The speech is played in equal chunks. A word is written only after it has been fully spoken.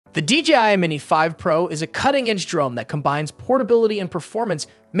The DJI Mini 5 Pro is a cutting-edge drone that combines portability and performance,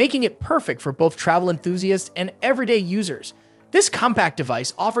 making it perfect for both travel enthusiasts and everyday users. This compact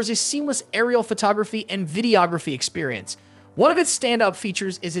device offers a seamless aerial photography and videography experience. One of its standout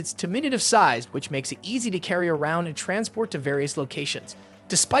features is its diminutive size, which makes it easy to carry around and transport to various locations.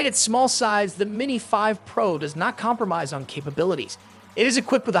 Despite its small size, the Mini 5 Pro does not compromise on capabilities. It is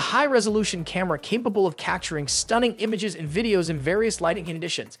equipped with a high-resolution camera capable of capturing stunning images and videos in various lighting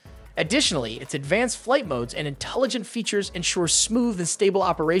conditions. Additionally, its advanced flight modes and intelligent features ensure smooth and stable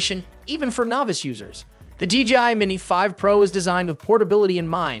operation, even for novice users. The DJI Mini 5 Pro is designed with portability in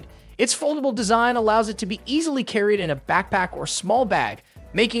mind. Its foldable design allows it to be easily carried in a backpack or small bag,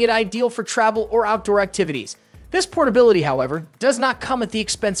 making it ideal for travel or outdoor activities. This portability, however, does not come at the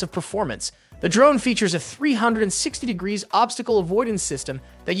expense of performance. The drone features a 360 degrees obstacle avoidance system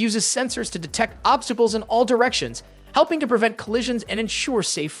that uses sensors to detect obstacles in all directions, helping to prevent collisions and ensure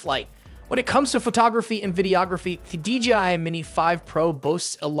safe flight. When it comes to photography and videography, the DJI Mini 5 Pro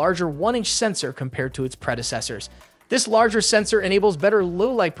boasts a larger 1-inch sensor compared to its predecessors. This larger sensor enables better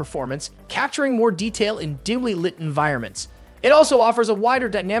low-light performance, capturing more detail in dimly lit environments. It also offers a wider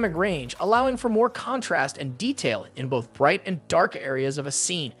dynamic range, allowing for more contrast and detail in both bright and dark areas of a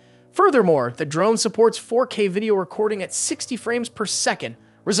scene. Furthermore, the drone supports 4K video recording at 60 frames per second,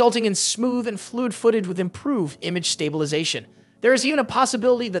 resulting in smooth and fluid footage with improved image stabilization. There is even a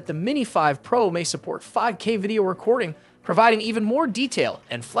possibility that the Mini 5 Pro may support 5K video recording, providing even more detail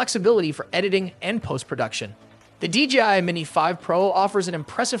and flexibility for editing and post-production. The DJI Mini 5 Pro offers an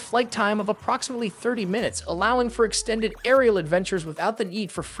impressive flight time of approximately 30 minutes, allowing for extended aerial adventures without the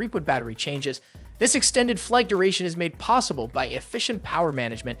need for frequent battery changes. This extended flight duration is made possible by efficient power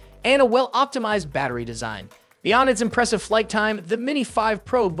management and a well-optimized battery design. Beyond its impressive flight time, the Mini 5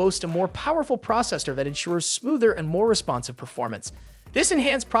 Pro boasts a more powerful processor that ensures smoother and more responsive performance. This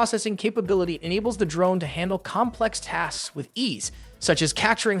enhanced processing capability enables the drone to handle complex tasks with ease, such as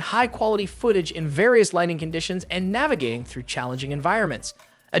capturing high-quality footage in various lighting conditions and navigating through challenging environments.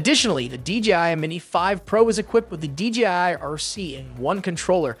 Additionally, the DJI Mini 5 Pro is equipped with the DJI RC-in-1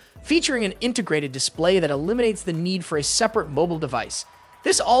 controller, featuring an integrated display that eliminates the need for a separate mobile device.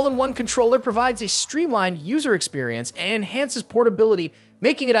 This all-in-one controller provides a streamlined user experience and enhances portability,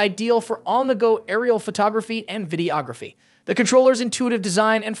 making it ideal for on-the-go aerial photography and videography. The controller's intuitive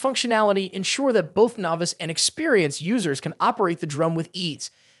design and functionality ensure that both novice and experienced users can operate the drone with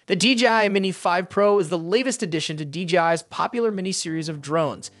ease. The DJI Mini 5 Pro is the latest addition to DJI's popular mini-series of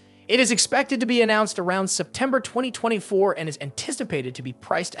drones. It is expected to be announced around September 2024 and is anticipated to be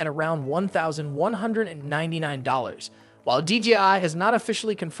priced at around $1,199. While DJI has not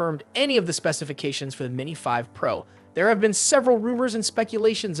officially confirmed any of the specifications for the Mini 5 Pro, there have been several rumors and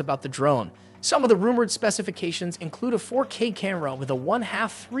speculations about the drone. Some of the rumored specifications include a 4K camera with a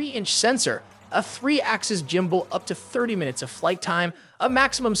 1/2 3-inch sensor, a 3-axis gimbal up to 30 minutes of flight time, a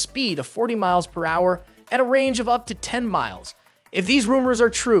maximum speed of 40 miles per hour, and a range of up to 10 miles. If these rumors are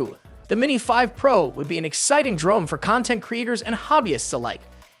true, the Mini 5 Pro would be an exciting drone for content creators and hobbyists alike.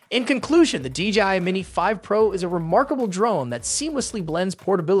 In conclusion, the DJI Mini 5 Pro is a remarkable drone that seamlessly blends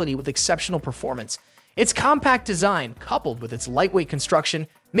portability with exceptional performance. Its compact design, coupled with its lightweight construction,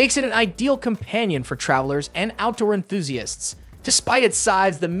 makes it an ideal companion for travelers and outdoor enthusiasts. Despite its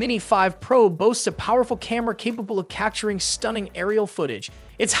size, the Mini 5 Pro boasts a powerful camera capable of capturing stunning aerial footage.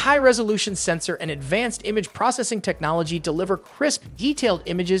 Its high-resolution sensor and advanced image processing technology deliver crisp, detailed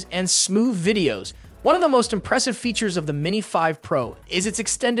images and smooth videos. One of the most impressive features of the Mini 5 Pro is its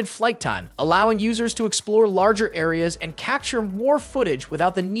extended flight time, allowing users to explore larger areas and capture more footage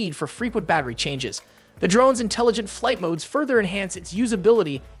without the need for frequent battery changes. The drone's intelligent flight modes further enhance its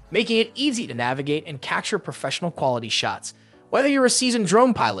usability, making it easy to navigate and capture professional quality shots. Whether you're a seasoned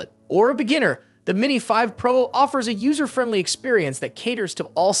drone pilot or a beginner, the Mini 5 Pro offers a user-friendly experience that caters to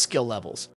all skill levels.